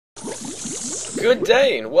Good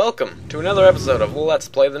day, and welcome to another episode of Let's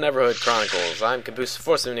Play the Neverhood Chronicles. I'm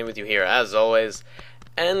Caboose470 with you here, as always,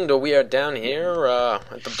 and we are down here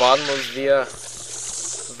at the bottom of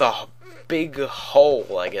the big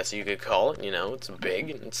hole, I guess you could call it. You know, it's big,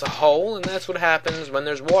 and it's a hole, and that's what happens when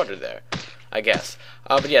there's water there, I guess.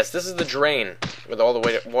 But yes, this is the drain where all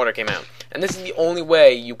the water came out, and this is the only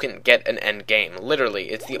way you can get an end game. Literally,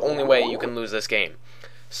 it's the only way you can lose this game.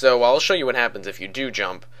 So I'll show you what happens if you do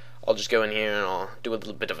jump. I'll just go in here and I'll do a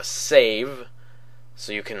little bit of a save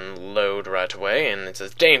so you can load right away, and it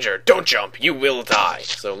says, danger, don't jump, you will die.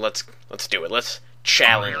 So let's do it. Let's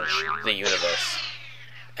challenge the universe.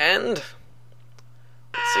 And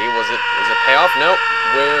let's see, was it payoff? Nope.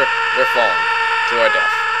 We're falling to our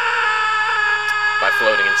death by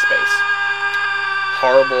floating in space.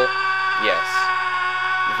 Horrible. Yes.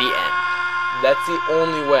 The end. That's the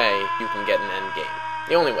only way you can get an end game.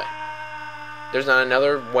 The only way. There's not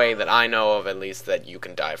another way that I know of, at least, that you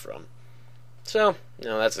can die from. So, you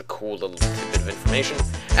know, that's a cool little tidbit of information.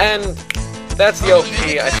 And that's the OP.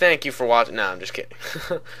 I thank you for watching. No, I'm just kidding.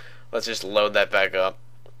 Let's just load that back up.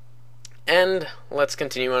 And let's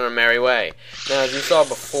continue on our merry way. Now, as you saw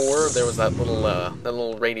before, there was that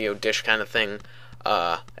little radio dish kind of thing.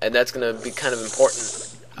 And that's going to be kind of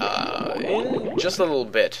important in just a little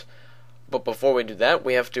bit. But before we do that,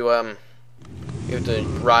 we have to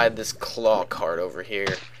ride this claw cart over here,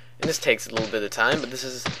 and this takes a little bit of time. But this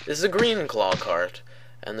is a green claw cart,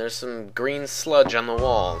 and there's some green sludge on the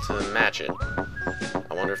wall to match it.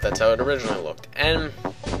 I wonder if that's how it originally looked. And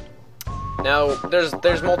now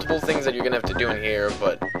there's multiple things that you're gonna have to do in here,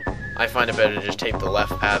 but I find it better to just take the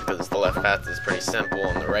left path, because the left path is pretty simple,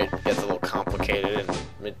 and the right gets a little complicated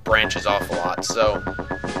and it branches off a lot. So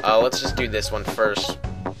let's just do this one first.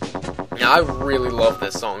 Now, I really love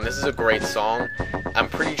this song. This is a great song. I'm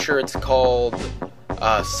pretty sure it's called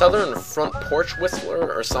Southern Front Porch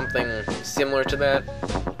Whistler or something similar to that.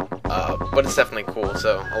 But it's definitely cool,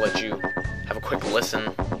 so I'll let you have a quick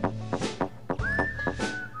listen.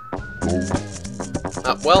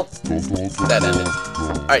 Well, that ended.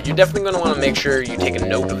 Alright, you're definitely going to want to make sure you take a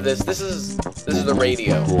note of this. This is the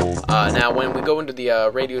radio. Now, when we go into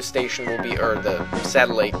the radio station, or the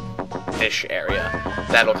satellite dish area,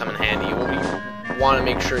 that'll come in handy. You want to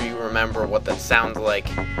make sure you remember what that sounds like,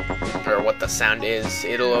 or what the sound is.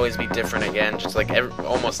 It'll always be different again, just like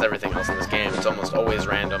almost everything else in this game. It's almost always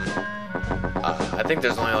random. I think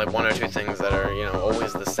there's only like one or two things that are, you know,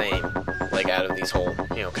 always the same, like out of these whole,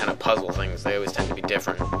 you know, kind of puzzle things. They always tend to be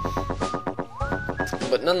different.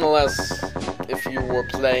 But nonetheless, if you were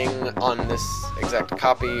playing on this exact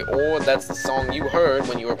copy, or that's the song you heard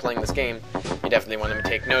when you were playing this game, you definitely want to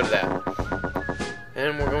take note of that.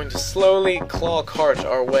 And we're going to slowly claw cart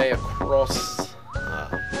our way across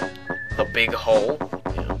the big hole.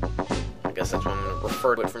 You know, I guess that's what I'm going to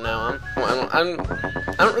refer to it from now on. Well, I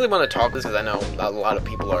don't really want to talk this, because I know a lot of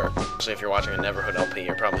people are, especially if you're watching a Neverhood LP,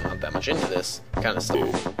 you're probably not that much into this kind of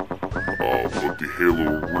stuff. But the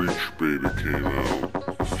Halo Reach beta came out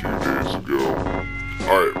a few days ago.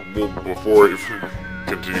 Alright, well, before I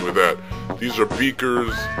continue with that, these are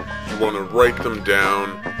beakers. You want to write them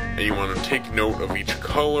down, and you want to take note of each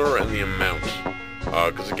color and the amount.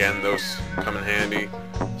 Because again, those come in handy.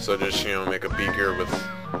 So just, you know, make a beaker with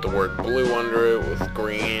the word blue under it, with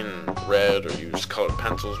green, red, or use colored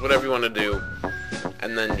pencils, whatever you want to do.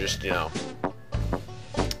 And then just, you know,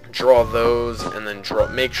 draw those, and then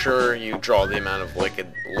make sure you draw the amount of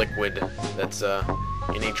liquid that's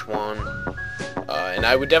in each one. And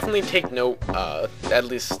I would definitely take note, at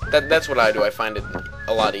least that's what I do. I find it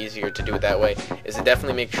a lot easier to do it that way, is to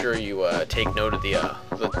definitely make sure you take note of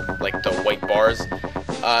the white bars.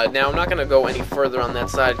 Now, I'm not going to go any further on that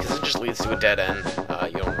side, because it just leads to a dead end.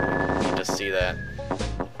 You don't need to see that.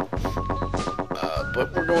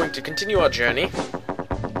 But we're going to continue our journey.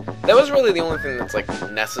 That was really the only thing that's, like,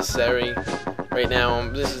 necessary right now.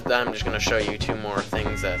 I'm just going to show you two more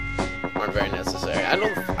things that aren't very necessary. I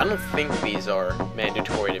don't think these are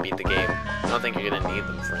mandatory to beat the game. I don't think you're going to need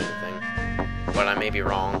them for anything. But I may be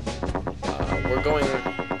wrong. We're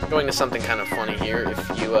going to something kind of funny here.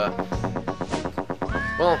 If you,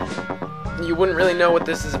 well, you wouldn't really know what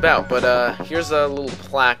this is about, but here's a little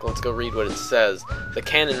plaque. Let's go read what it says. The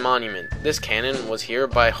Cannon Monument. This cannon was here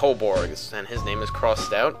by Hoborgs, and his name is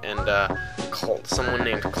crossed out, and someone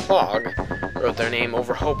named Clog wrote their name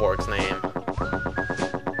over Hoborg's name.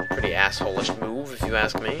 Pretty asshole-ish move, if you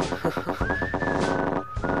ask me.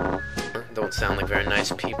 Don't sound like very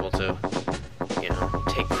nice people to, you know,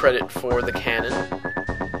 take credit for the cannon.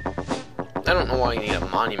 I don't know why you need a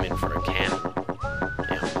monument for a cannon.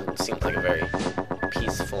 You know, it seems like a very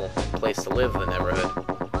peaceful place to live, the Neverhood.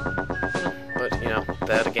 But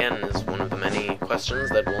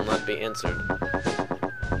questions that will not be answered.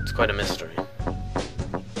 It's quite a mystery.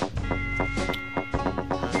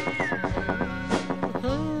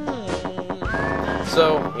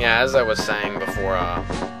 So, yeah, as I was saying before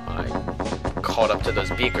I caught up to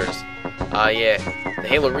those beakers, yeah, the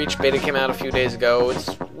Halo Reach beta came out a few days ago.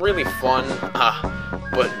 It's really fun,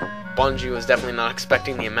 but Bungie was definitely not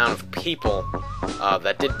expecting the amount of people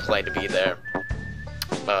that did play to be there.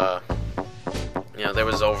 You know, there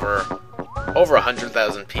was over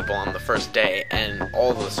 100,000 people on the first day, and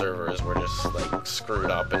all the servers were just like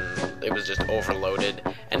screwed up, and it was just overloaded.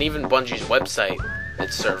 And even Bungie's website,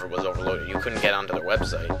 its server was overloaded. You couldn't get onto their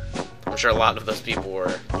website. I'm sure a lot of those people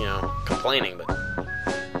were, you know, complaining, but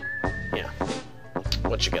yeah,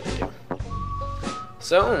 what you gonna do?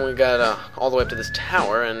 So we got all the way up to this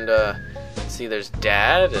tower, and see, there's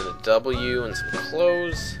Dad and a W and some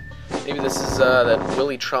clothes. Maybe this is that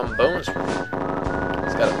Willie Trombone's room.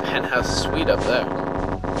 He's got a penthouse suite up there.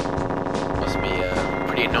 Must be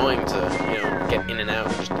pretty annoying to, you know, get in and out,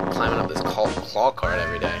 just climbing up this claw cart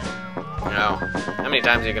every day. You know, how many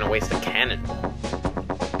times are you gonna waste a cannonball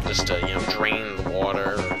just to, you know, drain the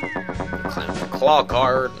water, or climb up the claw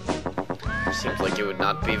cart? Seems like it would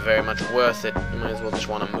not be very much worth it. You might as well just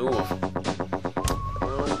want to move.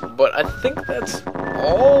 But I think that's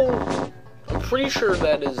all. I'm pretty sure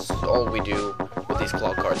that is all we do with these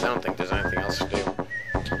claw carts. I don't think there's anything else to do.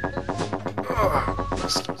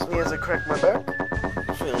 Excuse me as I crack my back.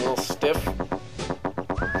 I'm feeling a little stiff.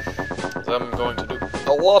 So I'm going to do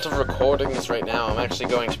a lot of recordings right now. I'm actually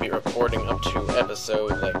going to be recording up to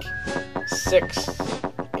episode like 6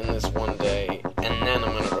 in this one day, and then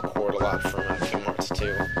I'm going to record a lot from Kingdom Hearts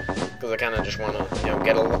 2, because I kind of just want to, you know,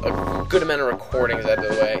 get a good amount of recordings out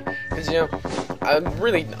of the way, because, you know, I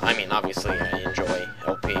mean, obviously I enjoy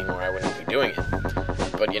LPing, or I wouldn't be doing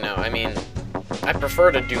it, but, you know, I mean, I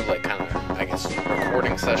prefer to do, like, kind of, I guess,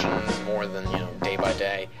 recording sessions more than, you know, day by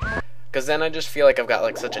day, because then I just feel like I've got,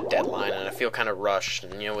 like, such a deadline, and I feel kind of rushed,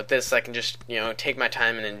 and, you know, with this, I can just, you know, take my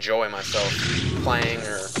time and enjoy myself playing,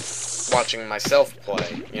 or watching myself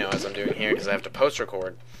play, you know, as I'm doing here, because I have to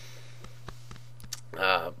post-record.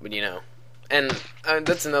 But, you know, and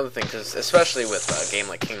that's another thing, because especially with a game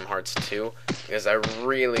like Kingdom Hearts 2, because I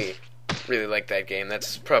really, really like that game.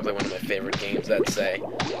 That's probably one of my favorite games, I'd say.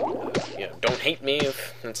 You know, don't hate me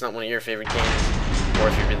if it's not one of your favorite games, or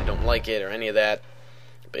if you really don't like it, or any of that.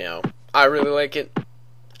 But, you know, I really like it,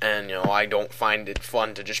 and, you know, I don't find it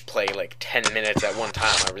fun to just play, like, 10 minutes at one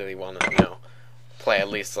time. I really want to, you know, play at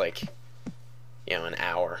least, like, you know, an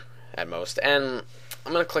hour at most. And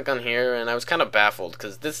I'm gonna click on here, and I was kind of baffled,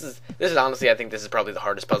 because this is honestly, I think this is probably the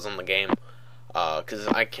hardest puzzle in the game, because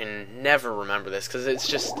I can never remember this, because it's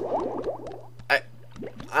just, I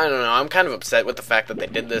don't know, I'm kind of upset with the fact that they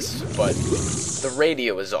did this, but the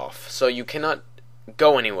radio is off, so you cannot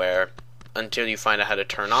go anywhere until you find out how to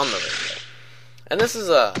turn on the radio. And this is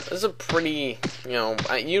a pretty, you know,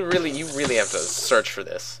 you really have to search for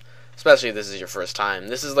this, especially if this is your first time.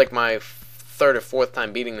 This is like my third or fourth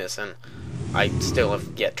time beating this, and I still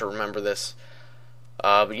have yet to remember this.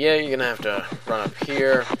 But yeah, you're gonna have to run up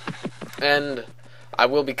here, and I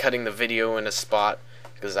will be cutting the video in a spot,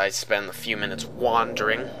 because I spend a few minutes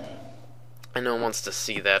wandering, and no one wants to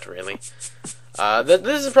see that, really.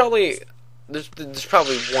 This is probably, there's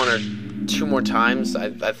probably one or two more times.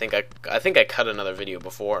 I think I cut another video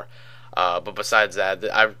before, but besides that,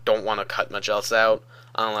 I don't want to cut much else out,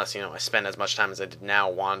 unless, you know, I spend as much time as I did now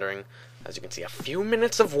wandering. As you can see, a few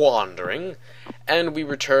minutes of wandering, and we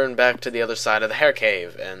return back to the other side of the hair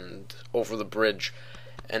cave, and over the bridge.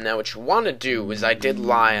 And now what you want to do is, I did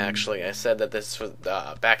lie, actually. I said that this was,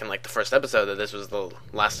 back in, like, the first episode, that this was the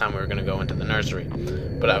last time we were going to go into the nursery.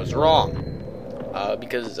 But I was wrong,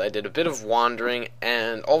 because I did a bit of wandering,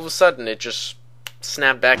 and all of a sudden, it just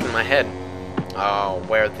snapped back in my head,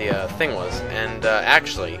 where the thing was. And,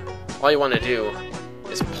 actually, all you want to do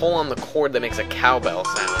is pull on the cord that makes a cowbell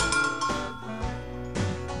sound.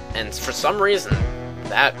 And for some reason,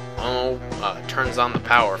 that turns on the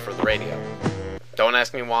power for the radio. Don't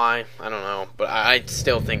ask me why, I don't know, but I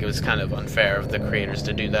still think it was kind of unfair of the creators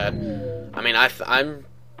to do that. I mean, I'm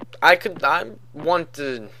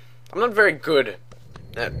not very good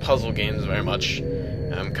at puzzle games very much.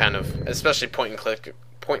 I'm kind of, especially point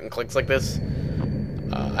and clicks like this.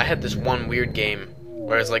 I had this one weird game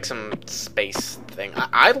where it's like some space thing.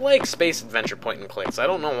 I like space adventure point and clicks. I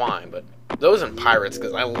don't know why, but those and Pirates,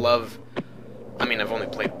 because I love, I mean, I've only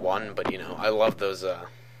played one, but, you know, I love those,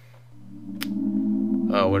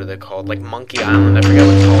 what are they called? Like Monkey Island, I forget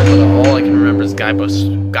what it's called, but all I can remember is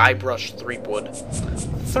Guybrush Threepwood.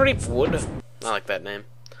 Threepwood? I like that name.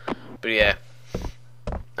 But yeah.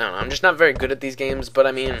 I don't know, I'm just not very good at these games, but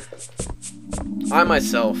I mean, I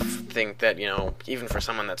myself think that, you know, even for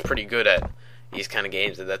someone that's pretty good at these kind of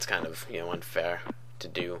games, that's kind of, you know, unfair to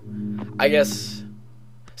do. I guess,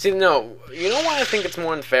 see, no, you know why I think it's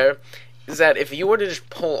more unfair? Is that if you were to just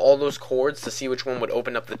pull all those cords to see which one would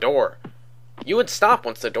open up the door, you would stop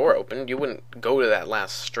once the door opened. You wouldn't go to that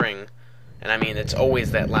last string. And I mean, it's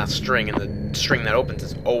always that last string, and the string that opens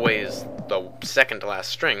is always the second to last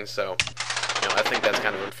string, so, you know, I think that's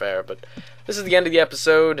kind of unfair. But this is the end of the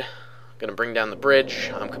episode. I'm gonna bring down the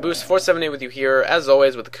bridge. I'm Caboose478 with you here, as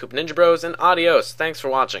always, with the Coop Ninja Bros, and adios. Thanks for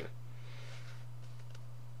watching.